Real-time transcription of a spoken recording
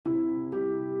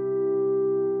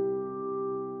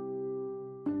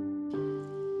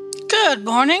Good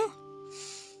morning.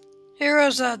 Here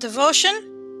is a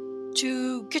devotion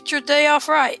to get your day off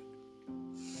right.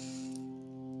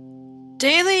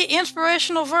 Daily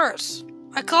inspirational verse.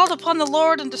 I called upon the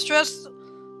Lord in distress.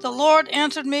 The Lord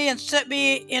answered me and set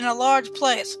me in a large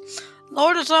place. The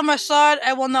Lord is on my side.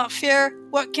 I will not fear.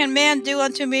 What can man do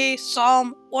unto me?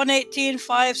 Psalm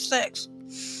 118:5-6.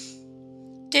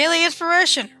 Daily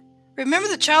inspiration. Remember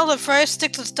the childhood phrase,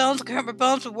 sticks and stones can hurt my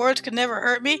bones, but words can never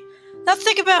hurt me? Now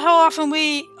think about how often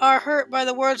we are hurt by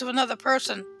the words of another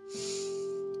person.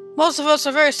 Most of us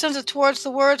are very sensitive towards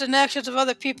the words and actions of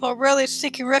other people, rarely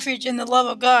seeking refuge in the love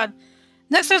of God.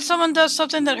 Next time someone does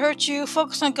something that hurts you,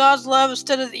 focus on God's love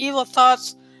instead of the evil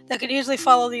thoughts that can easily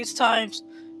follow these times.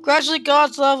 Gradually,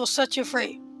 God's love will set you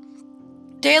free.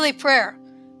 Daily prayer.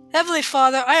 Heavenly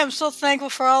Father, I am so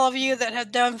thankful for all of you that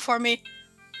have done for me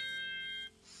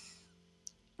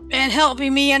and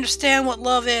helping me understand what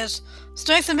love is.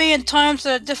 Strengthen me in times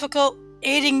that are difficult,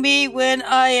 aiding me when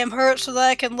I am hurt so that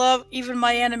I can love even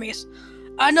my enemies.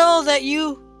 I know that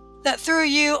through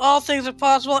you all things are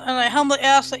possible, and I humbly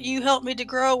ask that you help me to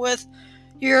grow with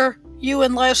you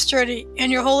in life's journey.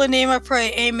 In your holy name I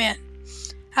pray, amen.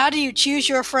 How do you choose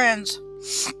your friends?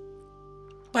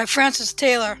 By Francis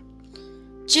Taylor.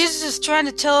 Jesus is trying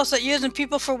to tell us that using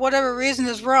people for whatever reason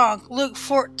is wrong. Luke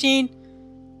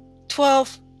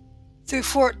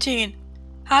 14:12-14.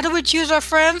 How do we choose our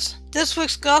friends? This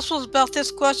week's gospel is about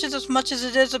this question as much as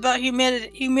it is about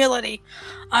humility.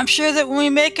 I'm sure that when we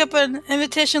make up an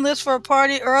invitation list for a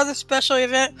party or other special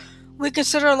event, we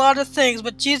consider a lot of things,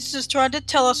 but Jesus is trying to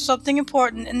tell us something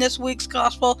important in this week's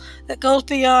gospel that goes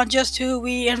beyond just who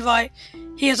we invite.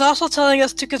 He is also telling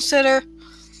us to consider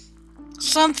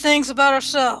some things about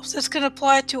ourselves. This can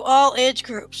apply to all age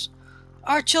groups.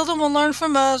 Our children will learn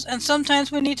from us, and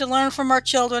sometimes we need to learn from our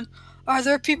children. Are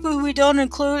there people who we don't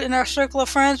include in our circle of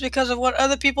friends because of what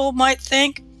other people might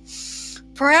think?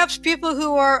 Perhaps people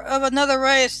who are of another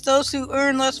race, those who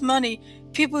earn less money,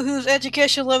 people whose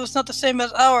education level is not the same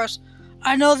as ours.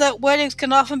 I know that weddings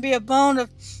can often be a bone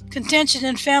of contention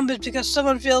in families because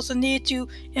someone feels the need to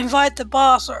invite the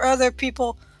boss or other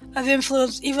people of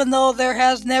influence even though there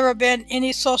has never been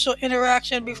any social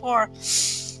interaction before.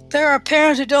 There are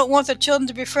parents who don't want their children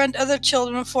to befriend other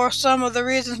children for some of the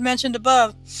reasons mentioned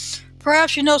above.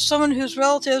 Perhaps you know someone whose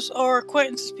relatives or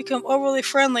acquaintances become overly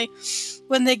friendly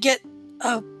when they get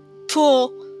a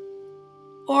pool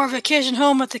or a vacation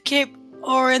home at the Cape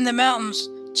or in the mountains.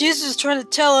 Jesus is trying to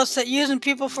tell us that using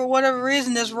people for whatever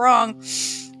reason is wrong.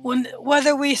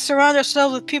 Whether we surround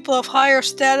ourselves with people of higher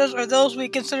status or those we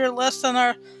consider less than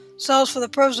ourselves for the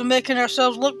purpose of making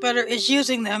ourselves look better is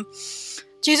using them.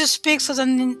 Jesus speaks of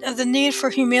the need for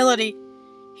humility.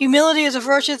 Humility is a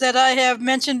virtue that I have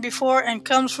mentioned before and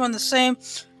comes from the same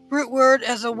root word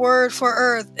as the word for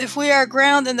earth. If we are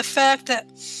grounded in the fact that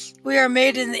we are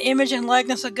made in the image and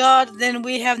likeness of God, then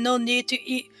we have no need to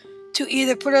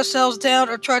either put ourselves down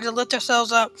or try to lift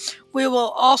ourselves up. We will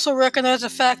also recognize the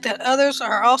fact that others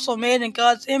are also made in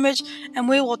God's image, and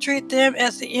we will treat them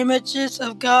as the images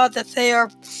of God that they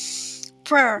are.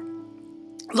 Prayer.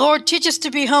 Lord, teach us to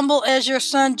be humble as your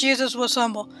Son Jesus was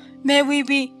humble. May we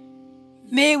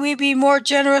be more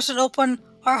generous and open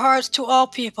our hearts to all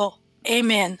people.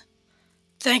 Amen.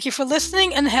 Thank you for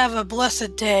listening and have a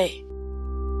blessed day.